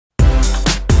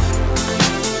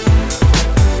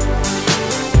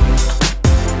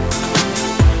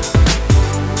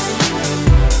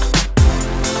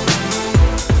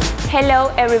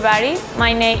Hello everybody,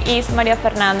 my name is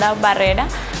Fernanda Barrera.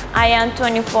 I am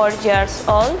 24 years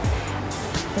old.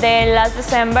 The last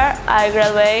December I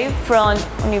graduated from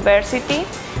university.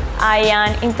 I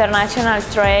am international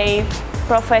trade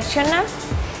professional.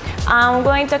 I'm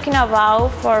going talking about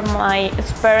for my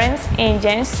experience in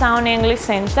Jamestown English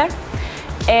Center.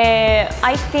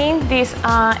 I think this is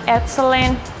an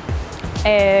excellent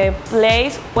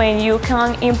place when you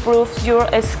can improve your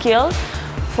skills.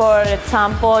 For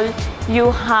example, you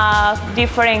have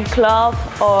different clubs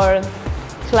or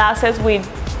classes with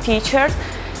teachers.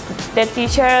 The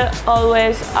teachers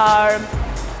always are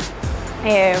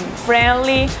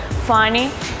friendly,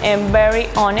 funny, and very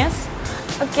honest.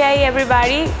 Okay,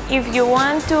 everybody, if you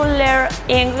want to learn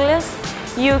English,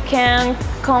 you can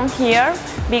come here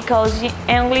because the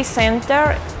English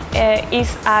Center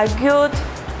is a good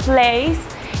place,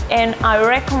 and I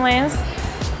recommend.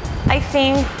 I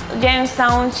think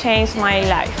Jamestown changed my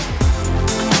life.